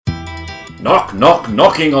Knock, knock,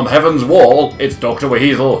 knocking on heaven's wall, it's Dr.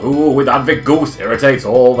 Weasel who, with Advic Goose, irritates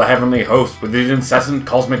all the heavenly hosts with his incessant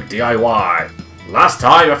cosmic DIY. Last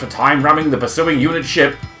time, after time-ramming the pursuing unit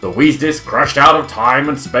ship, the Wheesdis crashed out of time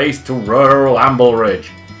and space to rural Ambleridge,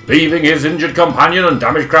 leaving his injured companion and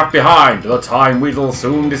damaged craft behind. The Time Weasel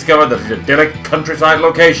soon discovered that his idyllic countryside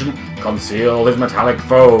location concealed his metallic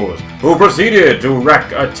foes, who proceeded to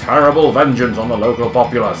wreak a terrible vengeance on the local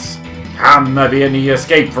populace. Can there be any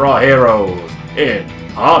escape for our heroes in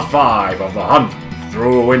Part 5 of The Hunt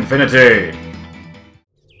Through Infinity?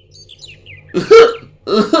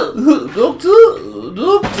 Doctor?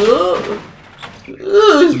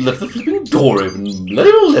 He's left the flipping door open and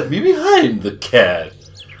bloody well left me behind, the cat.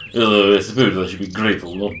 Although I suppose I should be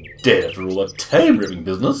grateful not dead after all that time-ripping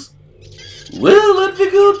business. Well,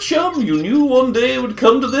 Advic, old chum, you knew one day it would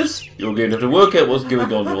come to this. You're going to have to work out what's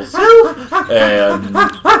going on yourself. And...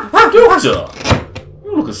 Doctor!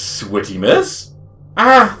 You look a sweaty mess.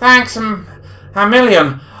 Thanks a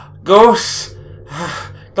million. Goose.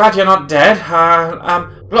 Glad you're not dead.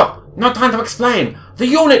 Look, no time to explain. The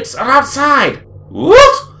units are outside.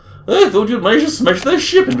 What? I thought you'd managed to smash their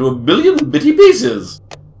ship into a billion bitty pieces.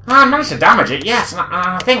 I managed to damage it, yes, and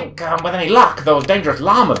I think, with any luck, those dangerous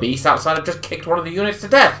llama beasts outside have just kicked one of the units to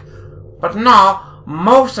death. But no,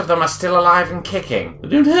 most of them are still alive and kicking. They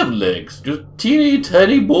don't have legs, just teeny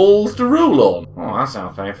tiny balls to roll on. Oh, that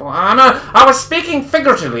sounds painful. No, I was speaking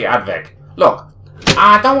figuratively, Advic. Look,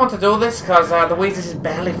 I don't want to do this because the Wheezes is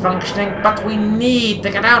barely functioning, but we need to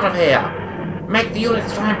get out of here. Make the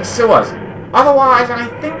units try and pursue us. Otherwise, I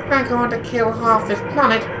think they're going to kill half this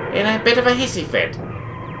planet in a bit of a hissy fit.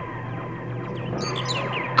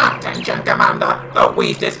 Attention, Commander! The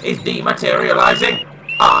Wheesdis is dematerializing.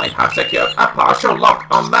 I have secured a partial lock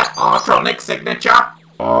on their Artronic signature.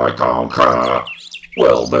 I concur.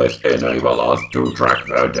 Will this enable us to track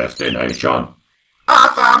their destination?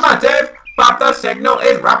 Affirmative! But the signal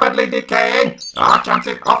is rapidly decaying. Our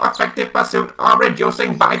chances of effective pursuit are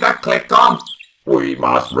reducing by the click-on. We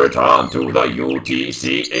must return to the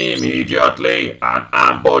UTC immediately and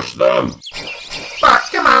ambush them. But,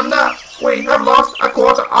 Commander, we have lost a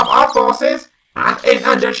quarter of our forces, and in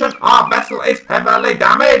addition, our vessel is heavily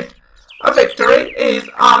damaged. A victory is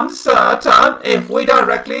uncertain if we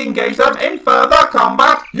directly engage them in further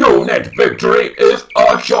combat. Unit victory is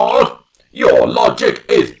assured. Your logic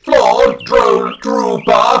is flawed, drone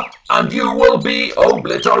trooper, and you will be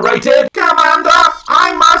obliterated. Commander,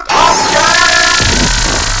 I must object!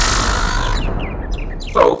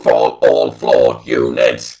 So fall all flawed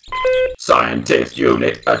units. Scientist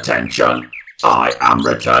unit, attention. I am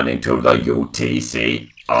returning to the UTC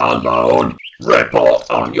alone. Report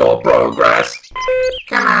on your progress.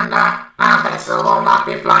 Commander, our vessel will not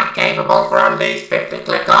be flight capable for at least 50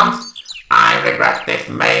 click-ons. I regret this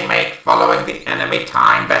may make following the enemy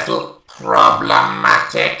time vessel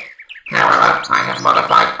problematic. However, I have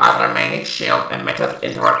modified our remaining shield emitters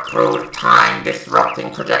into a crude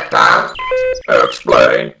time-disrupting projectile.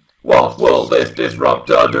 Explain. What will this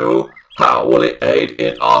disruptor do? How will it aid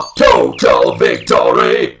in our total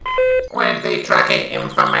victory? With the tracking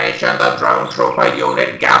information the drone trooper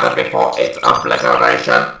unit gathered before its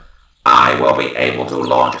obliteration, I will be able to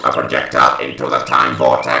launch a projectile into the time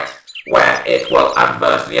vortex, where it will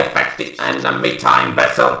adversely affect the enemy time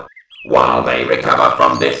vessel. While they recover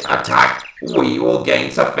from this attack, we will gain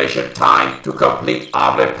sufficient time to complete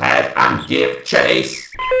our repairs and give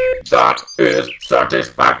chase. That is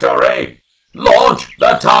satisfactory. Launch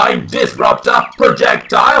the Time Disruptor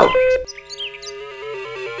projectile!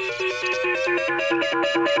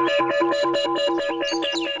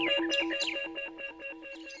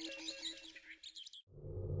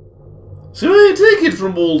 So I take it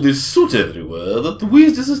from all this soot everywhere that the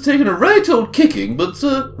Wheesdis has taken a right old kicking, but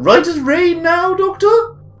right as rain now,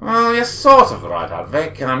 Doctor? Well, you're sort of right,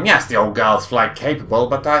 Advic. Yes, the old girl's flight capable,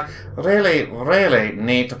 but I really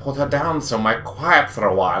need to put her down somewhere quiet for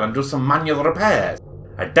a while and do some manual repairs.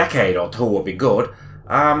 A decade or two would be good,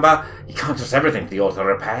 but you can't trust everything to the auto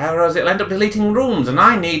repair, or it'll end up deleting rooms, and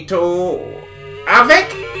I need to... Advic?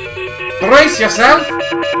 Brace yourself!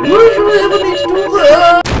 Why should I ever need to do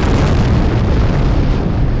that?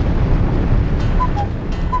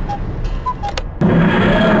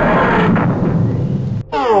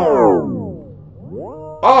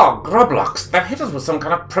 Oh, Grublox, they've hit us with some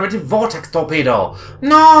kind of primitive vortex torpedo.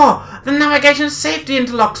 No! The navigation safety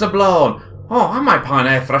interlocks are blown. Oh, and my pine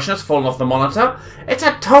air freshener's fallen off the monitor. It's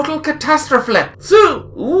a total catastrophe.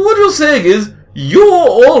 So, what you're saying is, you're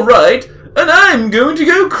alright, and I'm going to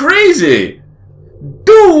go crazy.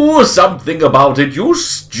 Do something about it, you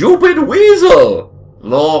stupid weasel.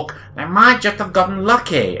 Look, They might just have gotten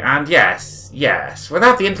lucky, and yes,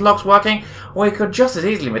 without the interlocks working, we could just as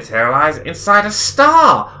easily materialize inside a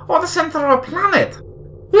star, or the center of a planet.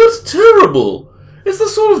 That's terrible! It's the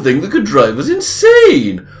sort of thing that could drive us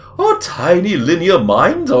insane! Our tiny linear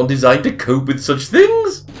minds aren't designed to cope with such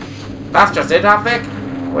things! That's just it, Avik.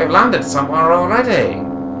 We've landed somewhere already.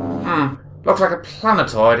 Looks like a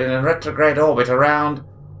planetoid in a retrograde orbit around...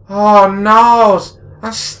 Oh no!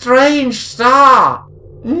 A strange star!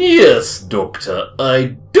 Yes, Doctor,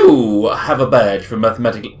 I do have a badge for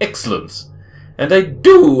mathematical excellence. And I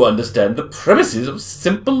do understand the premises of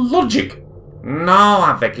simple logic. No,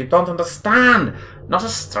 Avik, you don't understand. Not a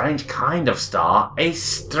strange kind of star. A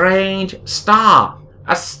strange star.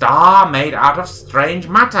 A star made out of strange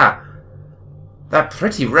matter. They're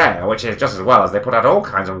pretty rare, which is just as well as they put out all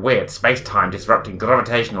kinds of weird space-time disrupting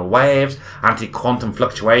gravitational waves, anti-quantum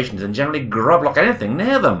fluctuations, and generally grub-lock anything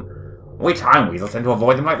near them. We time weasels tend to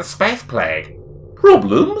avoid them like the space plague.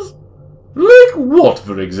 Problems? Like what,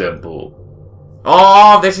 for example?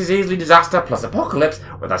 Oh, this is easily disaster plus apocalypse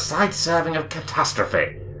with a side serving of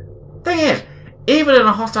catastrophe. Thing is, even in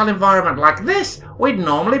a hostile environment like this, we'd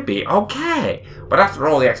normally be okay. But after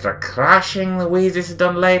all the extra crashing the Wheezes has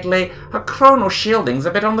done lately, her chronal shielding's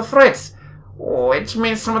a bit on the fritz. Which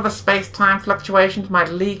means some of the space-time fluctuations might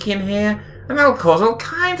leak in here, and that'll cause all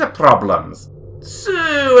kinds of problems.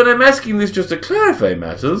 So, and I'm asking this just to clarify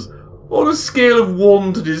matters, on a scale of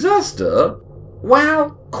 1 to disaster?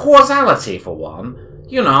 Well, causality for one.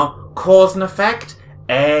 You know, cause and effect.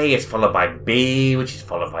 A is followed by B, which is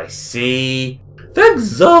followed by C. Thanks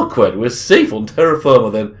Zarquad, we're safe on terra firma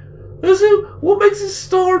then. So, what makes this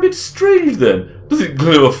star a bit strange then? Does it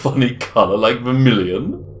glow a funny colour like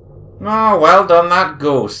vermilion? Oh, well done that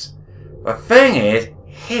goose. The thing is,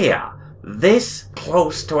 here, this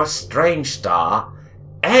close to a strange star,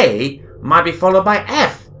 A might be followed by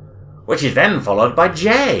F, which is then followed by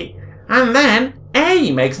J, and then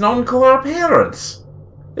A makes an encore appearance.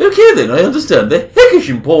 Okay then, I understand. They're heckish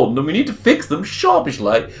important and we need to fix them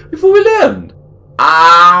sharpish-like before we land.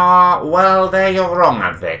 Well, there you're wrong,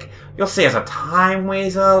 Advic. You'll see, as a time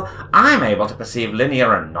weasel, I'm able to perceive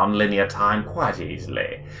linear and non-linear time quite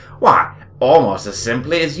easily. Why, almost as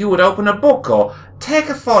simply as you would open a book or take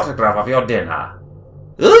a photograph of your dinner.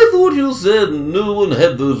 I thought you said no one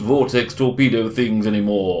had those vortex torpedo things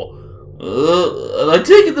anymore. And I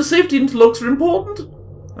take it the safety interlocks are important?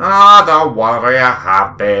 Don't worry, I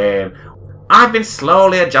have been. I've been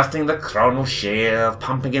slowly adjusting the chronal shield,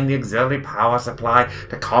 pumping in the auxiliary power supply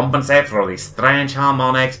to compensate for all these strange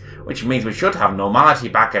harmonics, which means we should have normality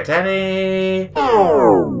back at any...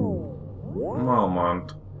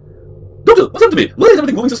 moment. Doctor, what's happened to me? Why is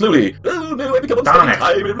everything moving so slowly? Oh no, I become Darn it,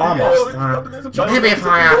 unstuck. almost. Maybe if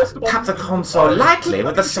I tap the console lightly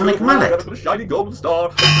with the sonic mallet.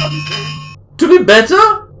 To be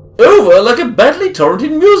better? Over like a badly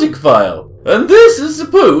torrented music file. And this is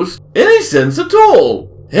supposed any sense at all.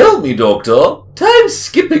 Help me, Doctor. Time's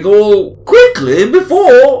skipping all quickly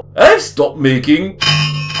before I've stopped making...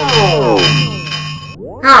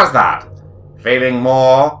 How's that? Feeling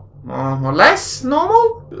more or less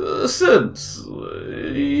normal? Sense.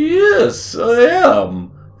 Yes, I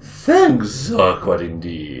am. Thanks, Zarquad,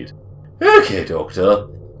 indeed. Okay, Doctor.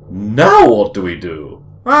 Now what do we do?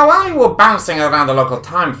 Well, while you were bouncing around the local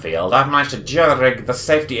time field, I've managed to jury-rig the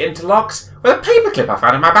safety interlocks with a paperclip I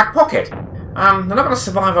found in my back pocket. They're not going to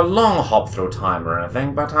survive a long hop through time or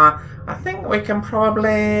anything, but I think we can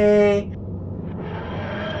probably...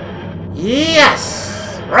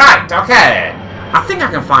 Yes! Right, okay. I think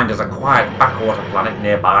I can find us a quiet backwater planet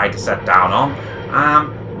nearby to set down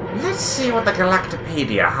on. Let's see what the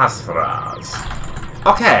Galactopedia has for us.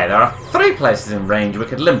 Okay, there are 3 places in range we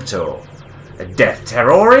could limp to. Death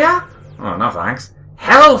Terroria? Oh, no thanks.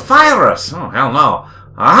 Hellfirus? Oh, hell no.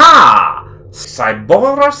 Aha!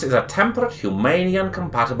 Cyborus is a temperate,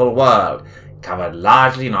 Humanian-compatible world, covered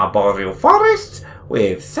largely in arboreal forests,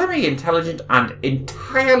 with semi-intelligent and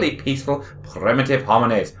entirely peaceful primitive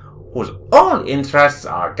hominids, whose only interests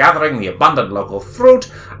are gathering the abundant local fruit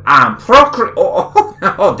and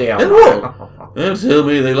oh dear. And what? And tell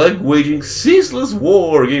me they like waging ceaseless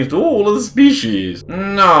war against all other species.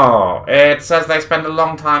 No, it says they spend a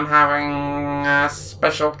long time having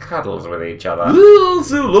special cuddles with each other. Well,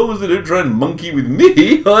 so long as they don't try and monkey with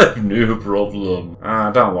me, I've no problem.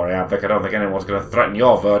 Don't worry, Advic, I don't think anyone's going to threaten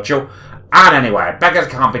your virtue. And anyway, beggars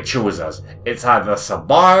can't be choosers. It's either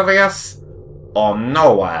Saborius or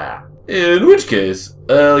nowhere. In which case,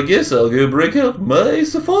 I guess I'll go break out my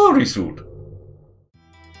safari suit.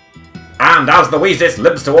 And as the Wheezes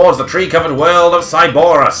limps towards the tree-covered world of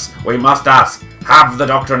Cyborus, we must ask, Have the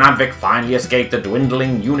Doctor and Advic finally escaped the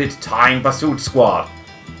dwindling unit Time Pursuit Squad?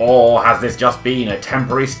 Or has this just been a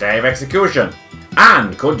temporary stay of execution?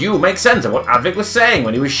 And could you make sense of what Advic was saying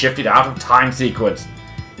when he was shifted out of time sequence?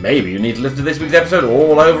 Maybe you need to listen to this week's episode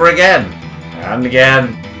all over again. And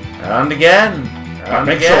again. And again. And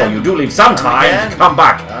make sure you do leave some time to come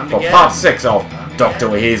back for part 6 of Dr.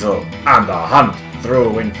 Weasel and the Hunt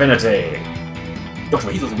Through Infinity. Dr.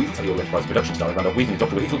 Weasel is a Weasel Telly Enterprise production starring Randolph Weasel,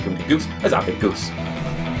 Dr. Weasel, Kimberly Goose as Advic Goose.